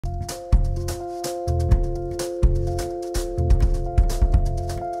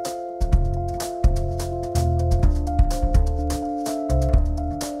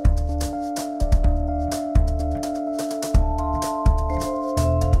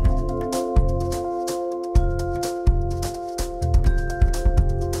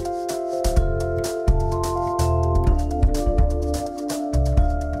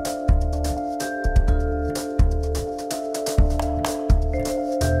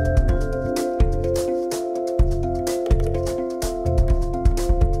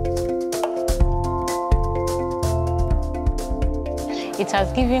It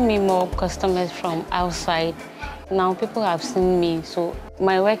has given me more customers from outside. Now people have seen me, so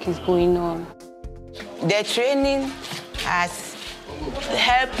my work is going on. The training has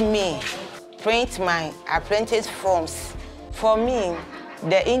helped me print my apprentice forms. For me,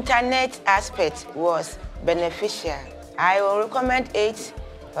 the internet aspect was beneficial. I will recommend it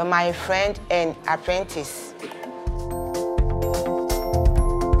for my friend and apprentice.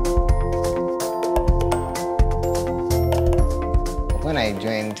 When I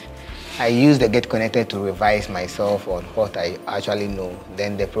joined, I used the Get Connected to revise myself on what I actually know.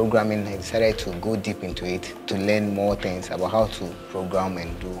 Then the programming, I decided to go deep into it to learn more things about how to program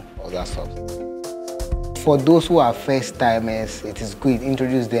and do all that stuff. For those who are first-timers, it is good to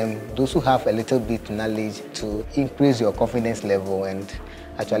introduce them. Those who have a little bit knowledge to increase your confidence level, and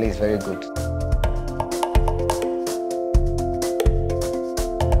actually it's very good.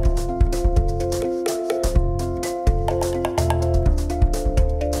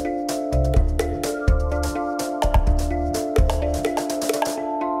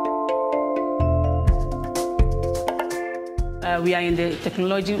 We are in the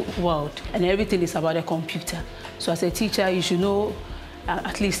technology world, and everything is about a computer. So as a teacher, you should know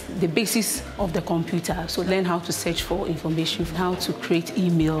at least the basis of the computer. So learn how to search for information, how to create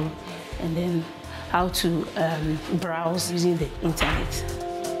email, and then how to browse using the internet.